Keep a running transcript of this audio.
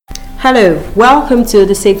Hello, welcome to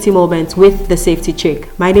the Safety Moment with the Safety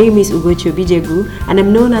Chick. My name is Ugochi Bijegu and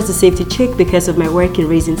I'm known as the Safety Chick because of my work in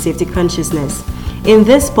raising safety consciousness. In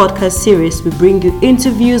this podcast series, we bring you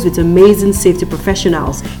interviews with amazing safety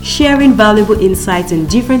professionals, sharing valuable insights in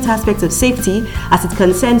different aspects of safety as it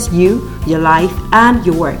concerns you, your life, and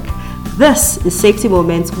your work. This is Safety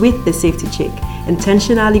Moments with the Safety Chick,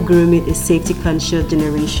 intentionally grooming a safety conscious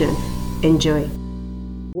generation. Enjoy.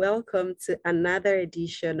 Welcome to another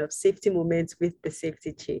edition of Safety Moments with the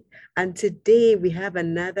Safety Chick. And today we have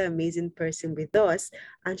another amazing person with us,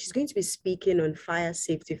 and she's going to be speaking on fire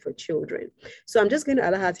safety for children. So I'm just going to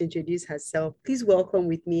allow her to introduce herself. Please welcome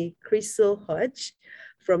with me Crystal Hodge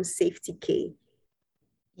from Safety K.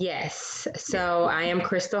 Yes, so I am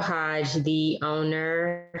Crystal Hodge, the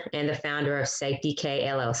owner and the founder of Safety K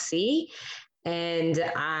LLC. And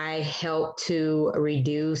I help to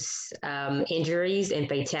reduce injuries and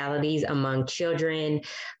fatalities among children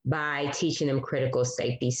by teaching them critical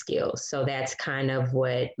safety skills. So that's kind of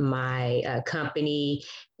what my company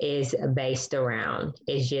is based around.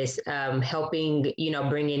 It's just helping,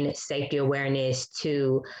 bringing safety awareness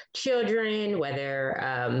to children, whether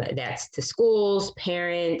that's to schools,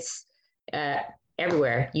 parents,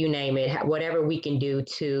 everywhere, you name it, whatever we can do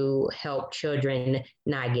to help children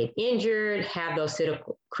not get injured, have those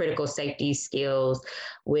critical safety skills,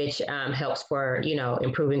 which helps for,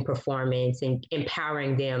 improving performance and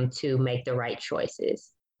empowering them to make the right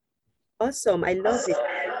choices. Awesome. I love it.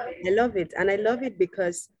 I love it. And I love it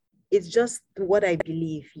because it's just what I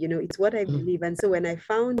believe, it's what I believe. And so when I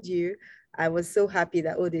found you, I was so happy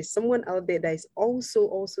that, there's someone out there that is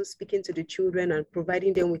also speaking to the children and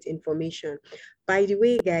providing them with information. By the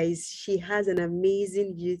way, guys, she has an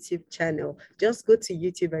amazing YouTube channel. Just go to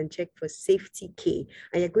YouTube and check for Safety K.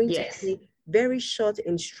 And you're going to see very short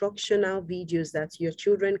instructional videos that your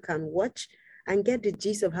children can watch and get the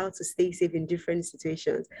gist of how to stay safe in different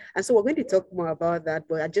situations. And so we're going to talk more about that,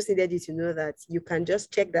 but I just needed you to know that you can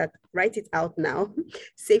just check that, write it out now,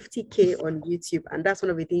 Safety K on YouTube. And that's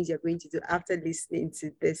one of the things you're going to do after listening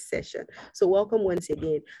to this session. So welcome once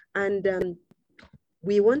again. And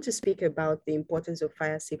we want to speak about the importance of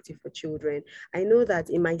fire safety for children. I know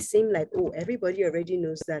that it might seem like, everybody already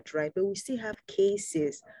knows that, right? But we still have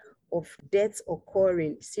cases of deaths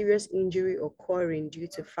occurring, serious injury occurring due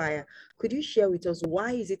to fire. Could you share with us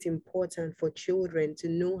why is it important for children to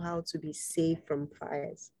know how to be safe from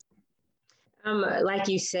fires? Like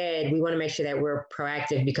you said, we want to make sure that we're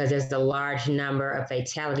proactive because there's a large number of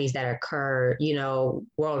fatalities that occur,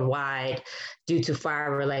 worldwide due to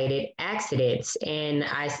fire-related accidents. And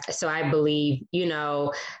I believe,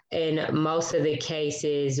 in most of the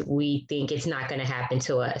cases, we think it's not going to happen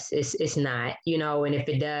to us. It's not, and if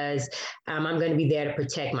it does, I'm going to be there to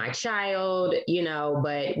protect my child,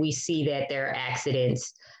 but we see that there are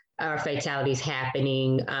accidents fatalities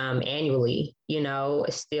happening annually,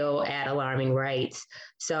 still at alarming rates.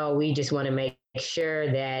 So we just want to make sure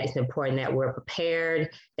that it's important that we're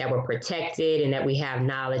prepared, that we're protected, and that we have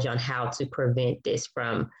knowledge on how to prevent this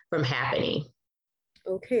from happening.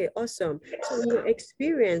 Okay, awesome. So in your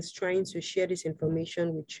experience trying to share this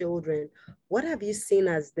information with children, what have you seen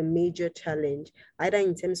as the major challenge, either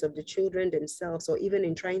in terms of the children themselves or even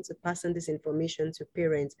in trying to pass on this information to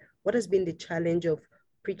parents? What has been the challenge of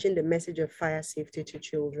preaching the message of fire safety to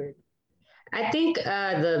children? I think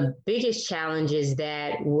the biggest challenge is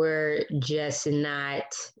that we're just not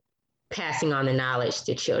passing on the knowledge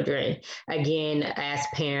to children. Again, as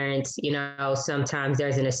parents, sometimes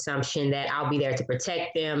there's an assumption that I'll be there to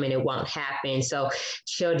protect them and it won't happen. So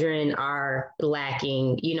children are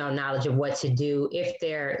lacking, knowledge of what to do if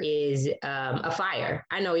there is a fire.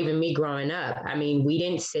 I know even me growing up, we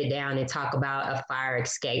didn't sit down and talk about a fire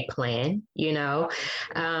escape plan,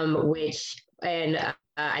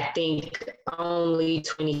 I think only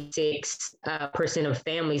 26% of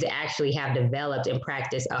families actually have developed and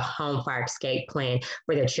practiced a home fire escape plan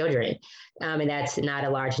for their children. And that's not a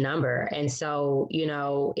large number. And so,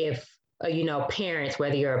 if parents,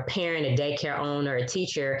 whether you're a parent, a daycare owner, a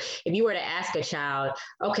teacher, if you were to ask a child,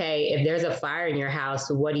 okay, if there's a fire in your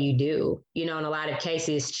house, what do you do? In a lot of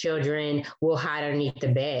cases, children will hide underneath the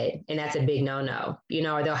bed, and that's a big no-no,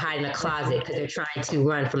 or they'll hide in a closet because they're trying to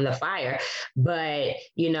run from the fire. But,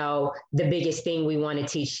 the biggest thing we want to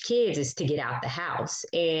teach kids is to get out the house.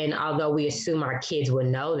 And although we assume our kids will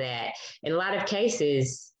know that, in a lot of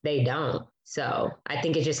cases, they don't. So I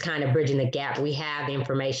think it's just kind of bridging the gap. We have the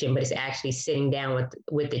information, but it's actually sitting down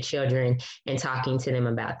with the children and talking to them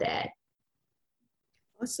about that.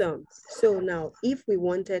 Awesome. So now, if we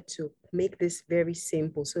wanted to make this very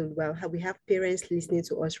simple, so well, we have parents listening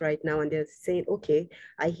to us right now and they're saying, okay,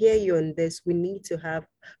 I hear you on this. We need to have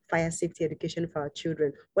fire safety education for our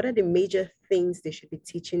children. What are the major things they should be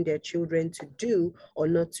teaching their children to do or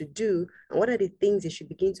not to do? And what are the things they should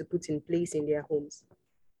begin to put in place in their homes?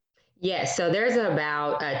 Yes, so there's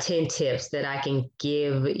about 10 tips that I can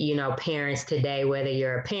give, parents today, whether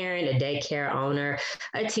you're a parent, a daycare owner,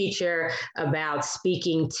 a teacher, about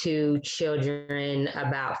speaking to children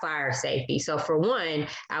about fire safety. So for one,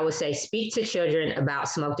 I would say speak to children about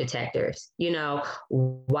smoke detectors.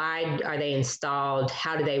 Why are they installed?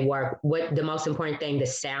 How do they work? What the most important thing, the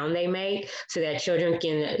sound they make, so that children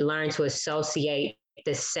can learn to associate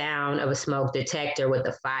the sound of a smoke detector with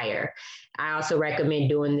the fire. I also recommend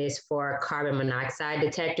doing this for carbon monoxide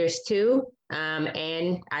detectors too.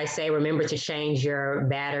 And I say remember to change your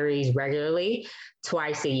batteries regularly,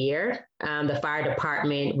 twice a year. The fire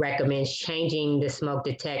department recommends changing the smoke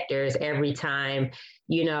detectors every time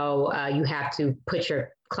you have to put your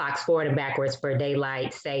clocks forward and backwards for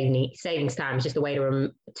daylight savings time. It's just a way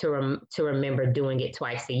to remember doing it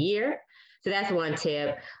twice a year. So that's one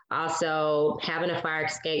tip. Also, having a fire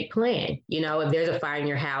escape plan. If there's a fire in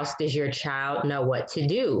your house, does your child know what to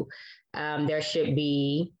do? There should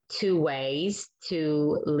be two ways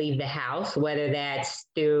to leave the house, whether that's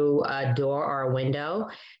through a door or a window.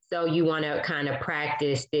 So you want to kind of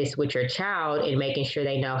practice this with your child and making sure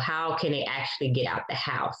they know how can they actually get out the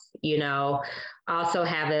house. Also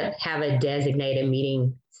have a designated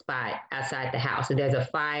meeting spot outside the house. If there's a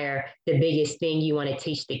fire, the biggest thing you want to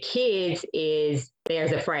teach the kids is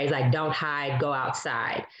there's a phrase like don't hide, go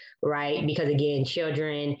outside, right? Because again,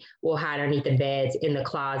 children will hide underneath the beds, in the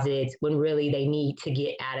closets, when really they need to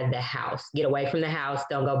get out of the house, get away from the house,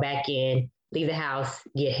 don't go back in, leave the house,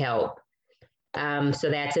 get help. So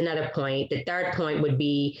that's another point. The third point would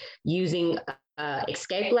be using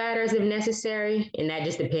escape ladders if necessary. And that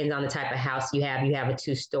just depends on the type of house you have. You have a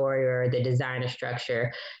 2-story or the designer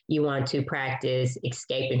structure. You want to practice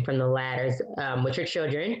escaping from the ladders with your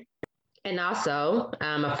children. And also,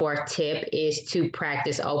 a fourth tip is to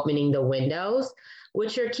practice opening the windows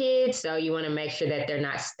with your kids. So you want to make sure that they're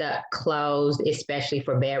not stuck closed, especially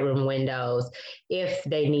for bedroom windows, if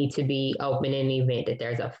they need to be open in the event that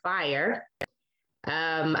there's a fire.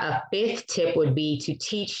 A fifth tip would be to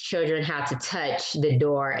teach children how to touch the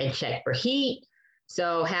door and check for heat.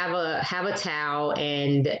 So have a towel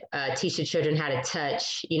and teach the children how to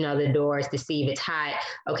touch, the doors to see if it's hot.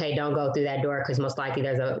 Okay, don't go through that door because most likely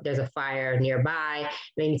there's a fire nearby.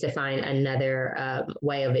 They need to find another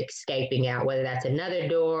way of escaping out, whether that's another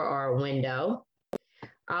door or a window.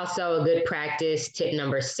 Also, a good practice, tip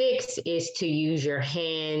number 6, is to use your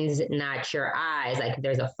hands, not your eyes. Like if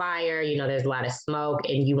there's a fire, there's a lot of smoke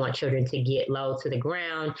and you want children to get low to the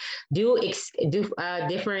ground, do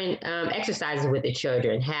different exercises with the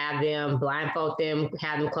children. Have them blindfold them,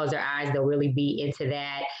 have them close their eyes. They'll really be into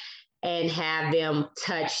that. And have them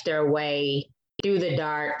touch their way through the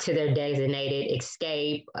dark to their designated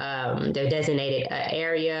escape, their designated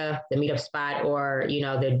area, the meetup spot, or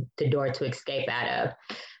the door to escape out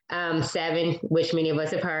of. 7, which many of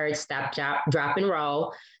us have heard, stop, drop, and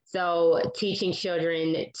roll. So teaching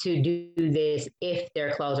children to do this if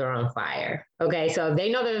their clothes are on fire. Okay, so if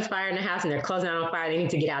they know there's fire in the house and their clothes are on fire, they need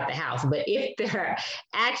to get out the house. But if they're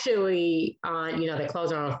actually on, their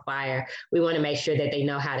clothes are on fire, we want to make sure that they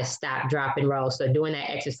know how to stop, drop, and roll. So doing that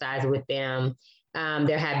exercise with them.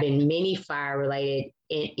 There have been many fire-related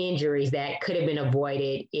injuries that could have been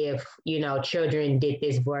avoided if, children did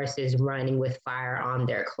this versus running with fire on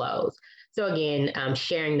their clothes. So again,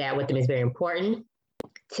 sharing that with them is very important.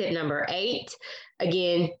 Tip number 8,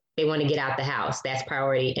 again, they want to get out the house. That's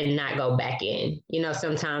priority, and not go back in.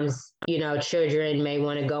 Sometimes, children may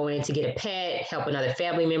want to go in to get a pet, help another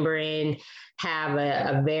family member in, have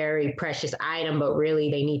a very precious item, but really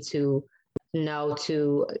they need to know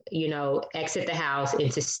to, exit the house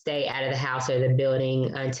and to stay out of the house or the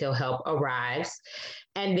building until help arrives.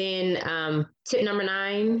 And then tip number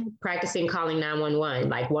 9, practicing calling 911.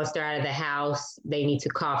 Like once they're out of the house, they need to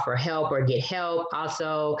call for help or get help.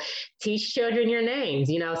 Also, teach children your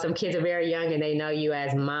names. Some kids are very young and they know you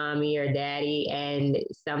as mommy or daddy, and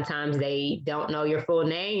sometimes they don't know your full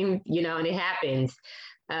name, and it happens.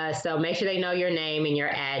 So make sure they know your name and your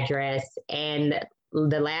address. And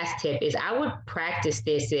the last tip is I would practice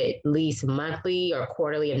this at least monthly or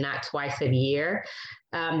quarterly, if not twice a year.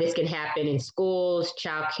 This can happen in schools,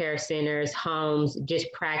 child care centers, homes.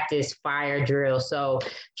 Just practice fire drills so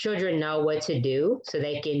children know what to do so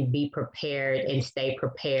they can be prepared and stay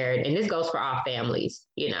prepared. And this goes for all families.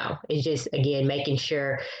 It's just, again, making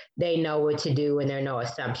sure they know what to do and there are no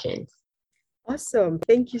assumptions. Awesome.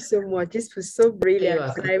 Thank you so much. This was so brilliant.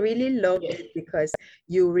 And I really loved it because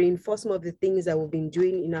you reinforce some of the things that we've been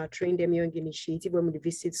doing in our Train Them Young initiative when we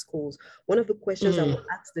visit schools. One of the questions I will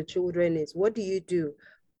ask the children is, what do you do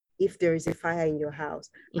if there is a fire in your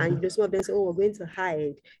house? And some of them say, oh, we're going to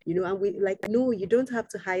hide, and we like, no, you don't have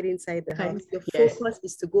to hide inside the house. Your focus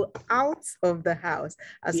is to go out of the house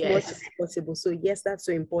as much as possible. So yes, that's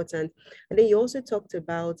so important. And then you also talked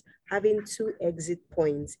about having 2 exit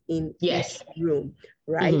points in each room,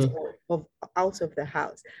 right? Of out of the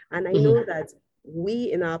house. And I know that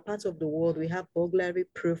we in our part of the world, we have burglary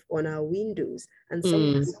proof on our windows and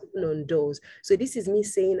sometimes even on doors. So this is me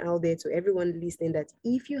saying out there to everyone listening that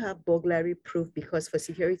if you have burglary proof because for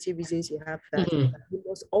security reasons you have that, you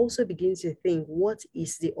must also begin to think, what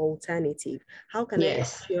is the alternative? How can I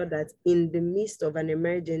ensure that in the midst of an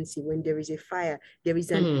emergency, when there is a fire, there is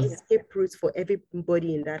an escape route for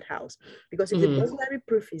everybody in that house? Because if the burglary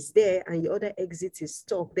proof is there and your other exit is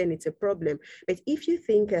stuck, then it's a problem. But if you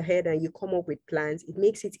think ahead and you come up with plans, it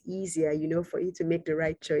makes it easier, for you to make the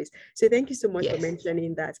right choice. So thank you so much for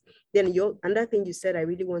mentioning that. Then another thing you said I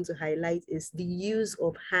really want to highlight is the use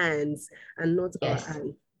of hands and not our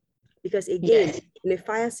eyes. Because again, in a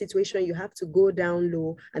fire situation, you have to go down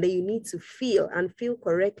low and then you need to feel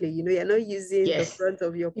correctly. You're not using the front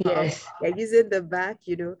of your palm, you're using the back,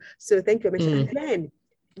 So thank you for mentioning. And then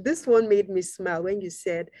this one made me smile when you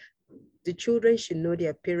said, the children should know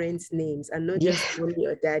their parents' names and not just mommy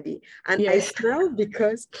or daddy. And I smiled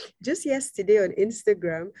because just yesterday on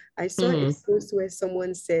Instagram, I saw a post where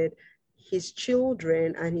someone said his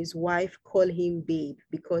children and his wife call him babe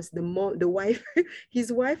because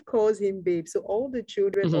his wife calls him babe. So all the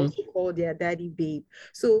children also call their daddy babe.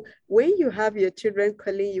 So when you have your children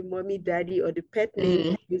calling you mommy, daddy, or the pet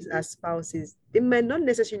names as spouses, they might not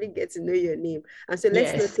necessarily get to know your name. And so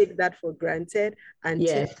let's not take that for granted and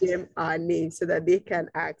teach them our names so that they can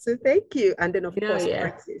act. So thank you. And then of course,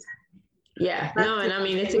 practice. And I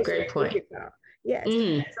mean, it's a great point. Yes,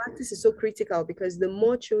 practice is so critical because the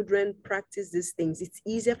more children practice these things, it's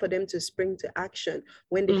easier for them to spring to action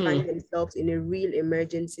when they find themselves in a real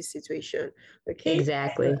emergency situation. Okay.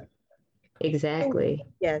 Exactly.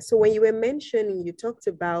 So when you were mentioning, you talked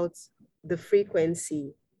about the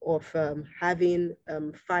frequency of having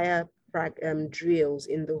fire drills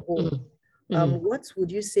in the home. What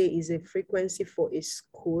would you say is a frequency for a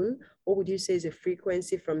school? What would you say is a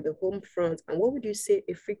frequency from the home front? And what would you say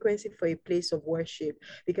a frequency for a place of worship?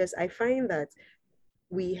 Because I find that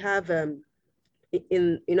we have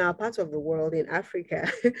in our part of the world, in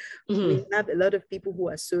Africa, we have a lot of people who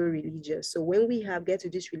are so religious. So when we get to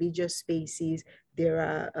these religious spaces, there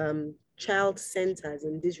are child centers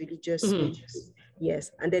in these religious spaces.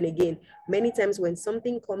 Yes. And then again, many times when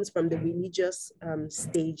something comes from the religious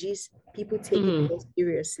stages, people take it more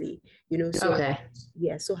seriously, So,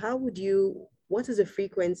 so what is the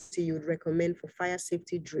frequency you would recommend for fire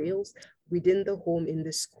safety drills within the home, in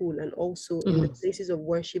the school, and also in the places of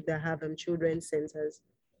worship that have children's centers?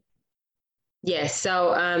 Yes.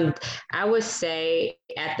 So I would say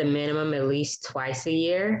at the minimum, at least twice a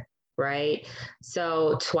year. Right.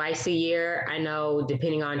 So twice a year, I know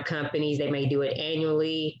depending on companies, they may do it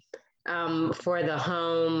annually. For the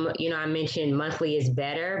home, I mentioned monthly is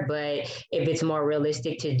better, but if it's more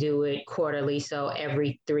realistic to do it quarterly, so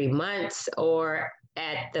every 3 months or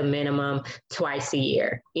at the minimum twice a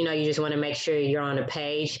year, you just want to make sure you're on a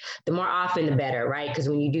page. The more often, the better, right? Because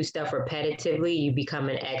when you do stuff repetitively, you become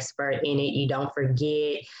an expert in it. You don't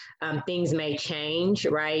forget. Things may change,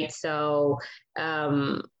 right? So,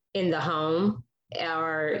 in the home,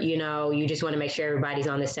 or you just want to make sure everybody's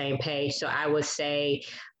on the same page. So I would say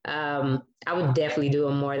I would definitely do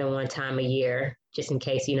them more than one time a year, just in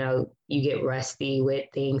case you get rusty with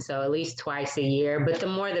things. So at least twice a year, but the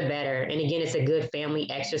more the better. And again, it's a good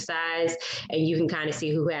family exercise, and you can kind of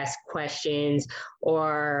see who has questions,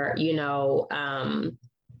 or if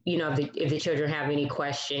the children have any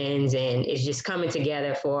questions, and it's just coming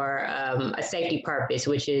together for a safety purpose,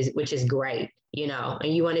 which is great.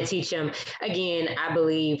 and you want to teach them, again, I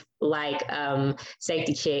believe, like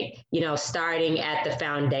Safety Chick, starting at the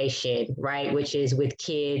foundation, right, which is with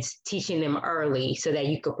kids, teaching them early so that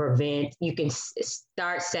you can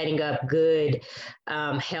start setting up good,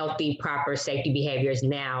 healthy, proper safety behaviors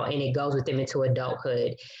now, and it goes with them into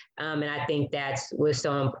adulthood. And I think that's what's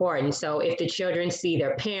so important. So if the children see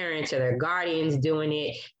their parents or their guardians doing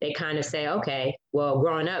it, they kind of say, okay, well,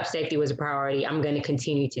 growing up, safety was a priority. I'm going to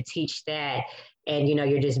continue to teach that. And,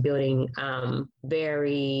 you're just building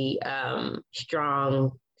very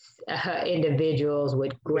strong individuals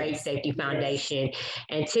with great safety foundation.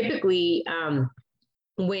 And typically,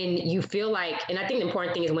 when you feel like, and I think the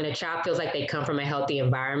important thing is when a child feels like they come from a healthy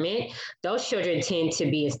environment, those children tend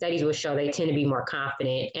to be, and studies will show, they tend to be more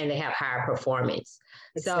confident and they have higher performance.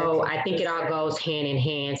 Exactly. So I think it all goes hand in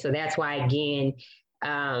hand. So that's why, again,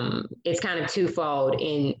 it's kind of twofold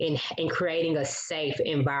in creating a safe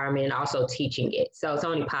environment and also teaching it. So it's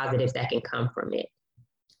only positives that can come from it.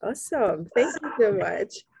 Awesome. Thank you so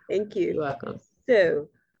much. Thank you. You're welcome. So,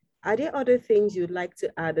 are there other things you'd like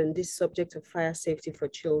to add on this subject of fire safety for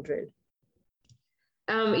children?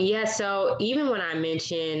 Yeah, so even when I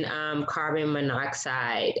mention carbon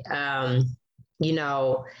monoxide, I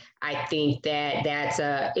think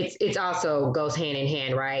it's also goes hand in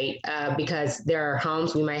hand, right? Because there are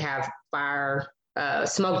homes, we might have fire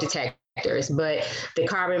smoke detectors, but the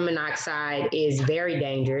carbon monoxide is very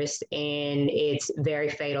dangerous and it's very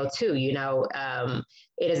fatal too.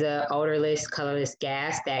 It is an odorless, colorless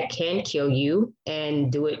gas that can kill you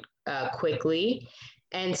and do it quickly.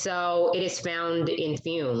 And so it is found in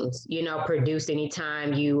fumes, produced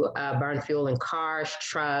anytime you burn fuel in cars,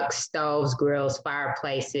 trucks, stoves, grills,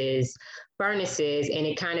 fireplaces, furnaces, and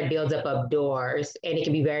it kind of builds up outdoors, and it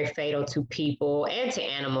can be very fatal to people and to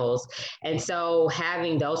animals. And so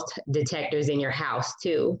having those detectors in your house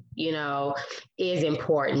too, is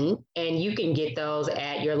important. And you can get those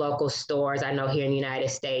at your local stores. I know here in the United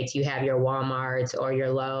States, you have your Walmarts or your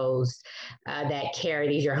Lowe's that carry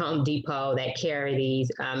these, your Home Depot that carry these,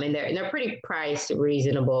 and they're pretty price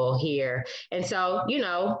reasonable here. And so,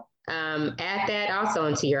 add that also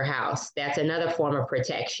into your house. That's another form of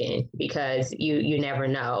protection because you never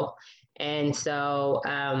know. And so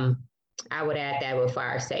I would add that with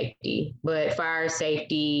fire safety. But fire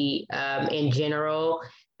safety in general,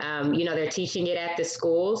 they're teaching it at the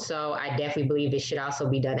school. So I definitely believe it should also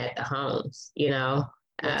be done at the homes,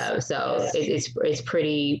 Yes. It's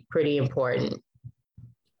pretty important.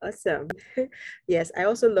 Awesome. Yes, I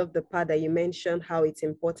also love the part that you mentioned how it's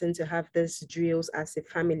important to have these drills as a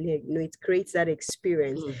family. It creates that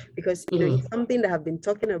experience because, it's something that I've been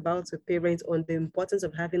talking about with parents on the importance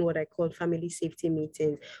of having what I call family safety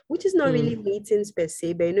meetings, which is not really meetings per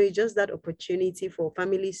se, but, it's just that opportunity for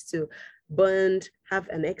families to bond, have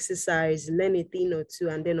an exercise, learn a thing or two,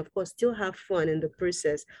 and then, of course, still have fun in the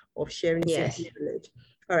process of sharing safety knowledge.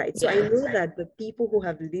 All right, so I know that the people who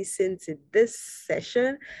have listened to this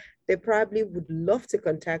session, they probably would love to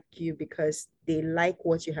contact you because they like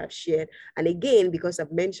what you have shared. And again, because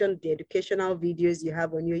I've mentioned the educational videos you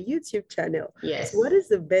have on your YouTube channel. Yes. So what is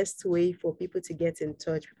the best way for people to get in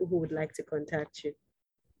touch, people who would like to contact you?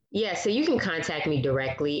 Yeah, so you can contact me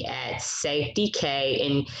directly at Safety K,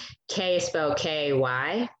 and K is spelled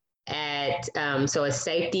K-A-Y. So it's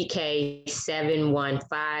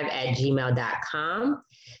safetyk715@gmail.com.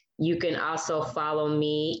 You can also follow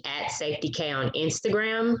me at Safety K on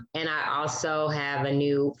Instagram. And I also have a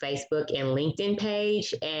new Facebook and LinkedIn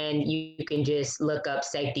page. And you can just look up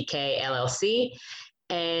Safety K LLC.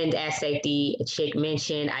 And as Safety Chick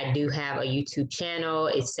mentioned, I do have a YouTube channel.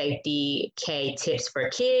 It's Safety K Tips for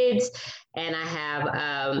Kids. And I have,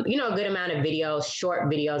 a good amount of videos, short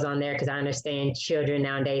videos on there, because I understand children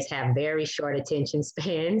nowadays have very short attention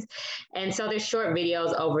spans. And so there's short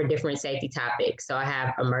videos over different safety topics. So I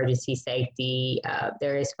have emergency safety,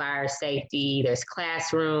 there is fire safety, there's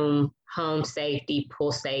classroom, home safety,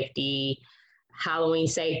 pool safety, Halloween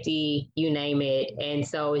safety, you name it. And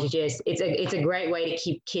so it's a great way to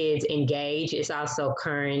keep kids engaged. It's also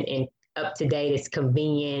current and up to date. It's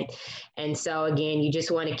convenient. And so again, you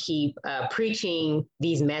just want to keep preaching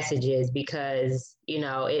these messages because,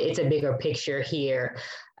 it's a bigger picture here.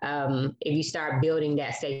 If you start building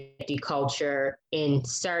that safety culture in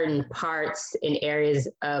certain parts and areas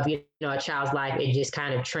of a child's life, it just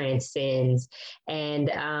kind of transcends. And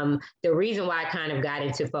the reason why I kind of got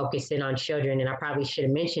into focusing on children, and I probably should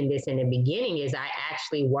have mentioned this in the beginning, is I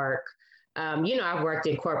actually work. I've worked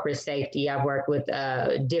in corporate safety. I've worked with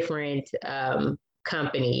different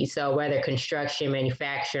companies. So whether construction,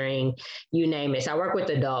 manufacturing, you name it. So I work with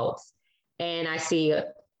adults. And I see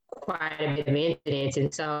quite a bit of incidents.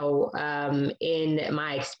 And so in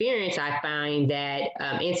my experience, I find that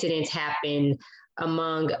incidents happen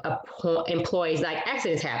among employees. Like,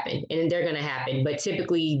 accidents happen and they're going to happen, but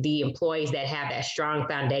typically the employees that have that strong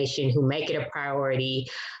foundation, who make it a priority,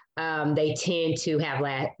 they tend to have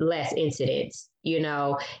less incidents,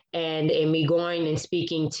 and in me going and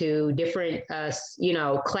speaking to different,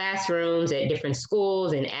 classrooms at different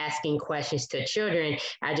schools and asking questions to children,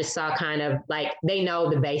 I just saw kind of like, they know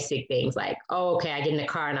the basic things like, oh, okay, I get in the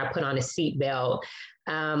car and I put on a seatbelt,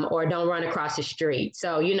 or don't run across the street.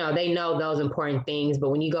 So, they know those important things. But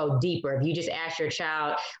when you go deeper, if you just ask your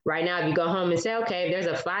child right now, if you go home and say, okay, if there's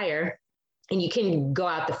a fire, and you can go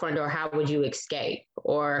out the front door, how would you escape?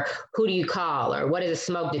 Or who do you call? Or what is a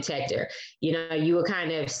smoke detector? You will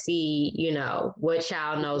kind of see, what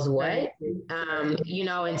child knows what.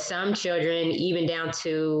 And some children, even down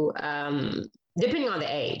to, depending on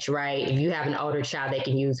the age, right? If you have an older child, they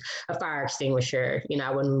can use a fire extinguisher.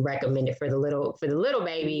 I wouldn't recommend it for the little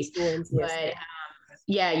babies, yes. But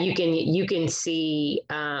yeah, you can see,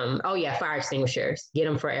 fire extinguishers, get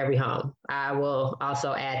them for every home. I will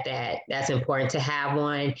also add that that's important to have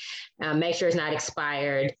one. Make sure it's not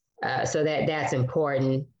expired. So that's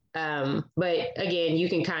important. But again, you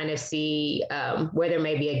can kind of see where there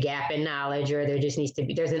may be a gap in knowledge, or there's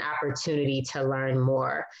an opportunity to learn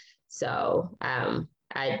more. So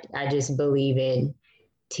I just believe in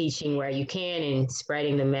teaching where you can and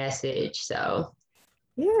spreading the message. So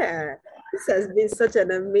yeah, this has been such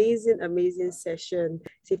an amazing session.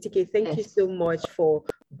 Safety K, thank you so much for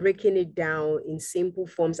breaking it down in simple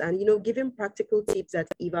forms and, giving practical tips that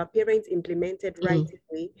if our parents implemented right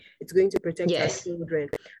away, it's going to protect our children.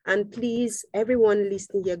 And please, everyone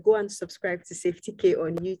listening here, go and subscribe to Safety K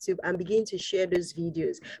on YouTube and begin to share those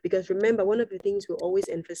videos. Because remember, one of the things we always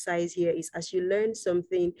emphasize here is, as you learn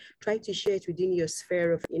something, try to share it within your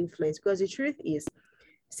sphere of influence. Because the truth is,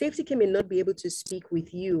 Safety K may not be able to speak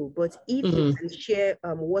with you, but if you can share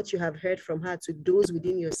what you have heard from her to those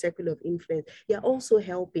within your circle of influence, you're also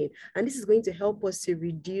helping. And this is going to help us to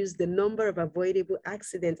reduce the number of avoidable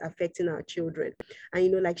accidents affecting our children.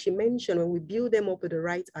 And, like she mentioned, when we build them up with the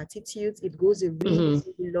right attitudes, it goes a really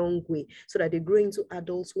long way so that they grow into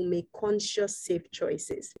adults who make conscious, safe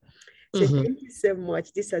choices. So thank you so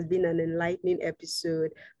much. This has been an enlightening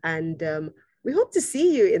episode. And we hope to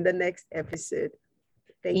see you in the next episode.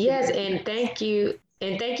 Thank you. Yes, and thank you.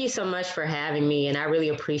 And thank you so much for having me. And I really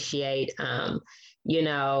appreciate,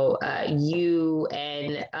 you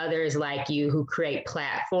and others like you who create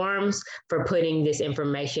platforms for putting this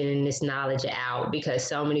information and this knowledge out, because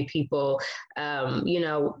so many people,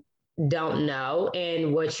 don't know,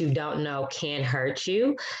 and what you don't know can hurt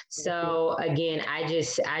you. So again, I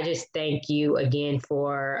just thank you again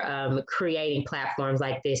for creating platforms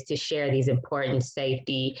like this to share these important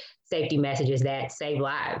safety messages that save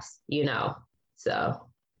lives, so.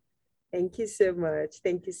 Thank you so much.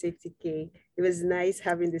 Thank you, Safety K. It was nice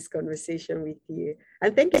having this conversation with you.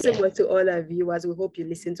 And thank you so much to all our viewers. We hope you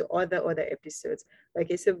listen to other episodes.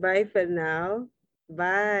 Okay, so bye for now.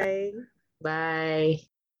 Bye. Bye.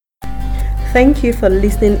 Thank you for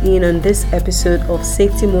listening in on this episode of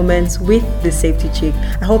Safety Moments with the Safety Chick.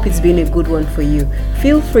 I hope it's been a good one for you.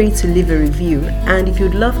 Feel free to leave a review, and if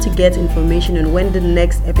you'd love to get information on when the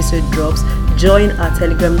next episode drops, join our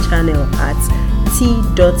Telegram channel at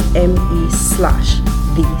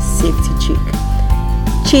t.me/thesafetychick.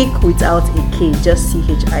 Chick without a K, just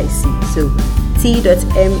CHIC. So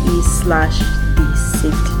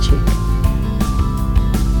t.me/thesafetychick.